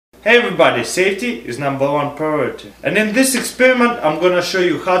Hey everybody, safety is #1 priority. And in this experiment I'm gonna show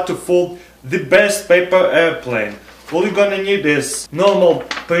you how to fold the best paper airplane. All you're gonna need is normal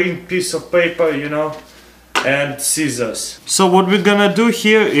plain piece of paper, and scissors. So what we're gonna do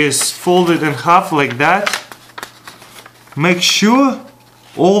here is fold it in half like that. Make sure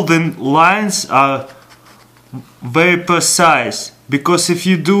all the lines are very precise, because if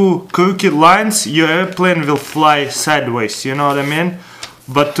you do crooked lines your airplane will fly sideways, you know what I mean?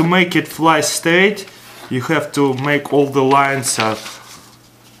 But to make it fly straight you have to make all the lines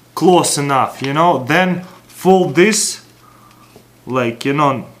close enough, then fold this like,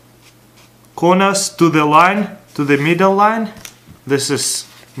 corners to the line, to the middle line. This is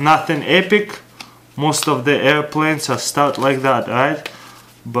nothing epic, most of the airplanes are start like that, right?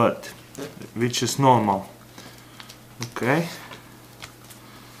 But which is normal. Okay,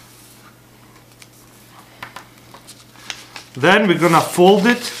 then we're gonna fold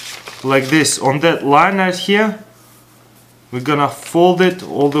it like this on that line right here. We're gonna fold it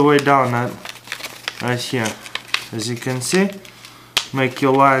all the way down right here. As you can see, make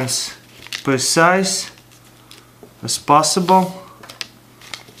your lines precise as possible.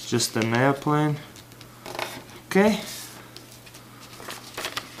 Just an airplane. Okay.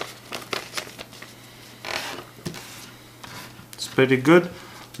 It's pretty good.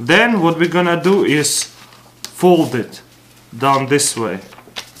 Then what we're gonna do is fold it down this way.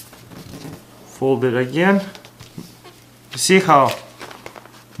 Fold it again. See how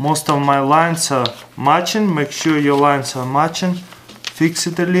most of my lines are matching? Make sure your lines are matching. Fix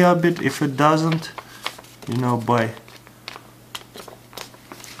it a little bit if it doesn't, by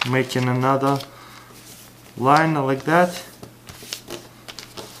making another line like that.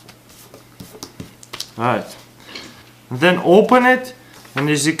 Alright. Then open it, and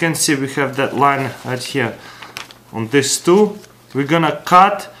as you can see we have that line right here. On this too, we're gonna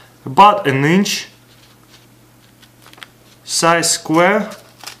cut about 1 inch size square,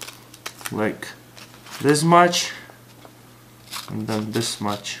 like this much, and then this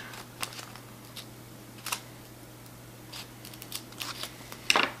much.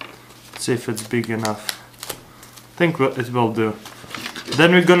 Let's see if it's big enough. I think it will do.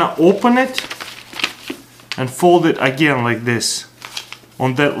 Then we're gonna open it and fold it again like this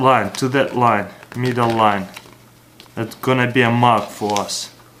on that line, to that line, middle line. That's gonna be a mark for us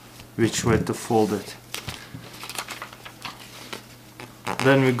which way to fold it.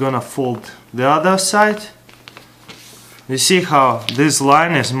 Then we're gonna fold the other side. You see how this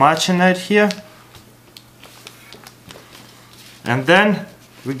line is matching right here? And then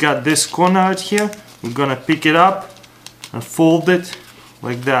we got this corner right here. We're gonna pick it up and fold it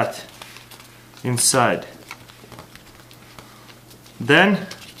like that inside. Then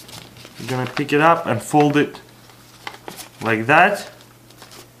we're gonna pick it up and fold it like that.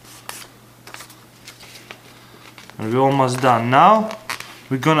 And we're almost done. Now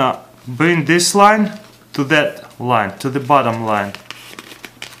we're gonna bring this line to that line, to the bottom line,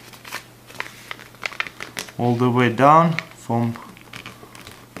 all the way down from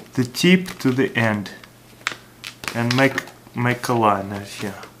the tip to the end, and make a line right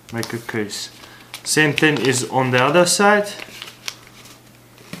here, make a crease. Same thing is on the other side.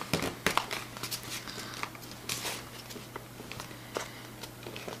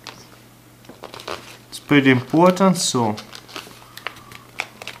 It's pretty important, so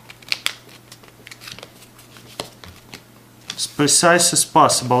as precise as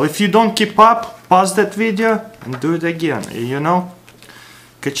possible. If you don't keep up, pause that video and do it again,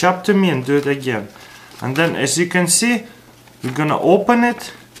 catch up to me and do it again. And then as you can see, we're gonna open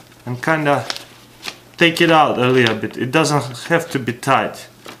it and kinda take it out a little bit. It doesn't have to be tight,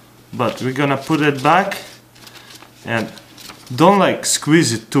 but we're gonna put it back and don't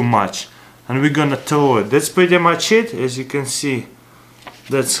squeeze it too much, and we're gonna throw it. That's pretty much it. As you can see,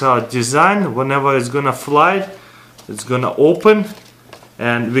 that's how it's designed. Whenever it's gonna fly, it's gonna open,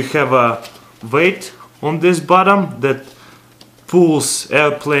 and we have a weight on this bottom that pulls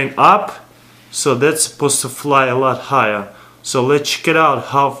airplane up, so that's supposed to fly a lot higher. So let's check it out,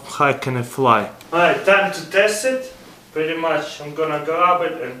 how high can it fly. Alright, time to test it. Pretty much I'm gonna grab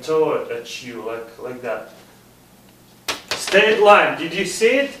it and throw it at you like that. Straight line, did you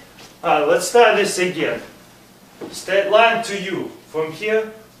see it? Alright, let's try this again. Straight line to you, from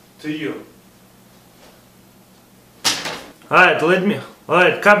here to you.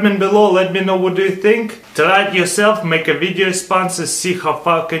 Alright, comment below, let me know what do you think. Try it yourself, make a video response, see how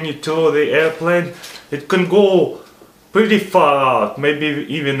far can you throw the airplane. It can go pretty far out, maybe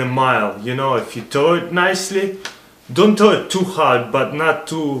even a mile, if you throw it nicely. Don't throw it too hard, but not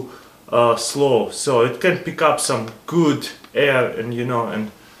too slow, so it can pick up some good air and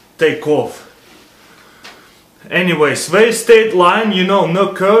take off. Anyways, very straight line, you know,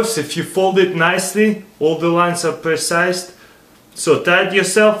 no curves. If you fold it nicely, all the lines are precise. So try it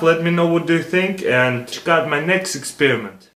yourself, let me know what do you think, and check out my next experiment.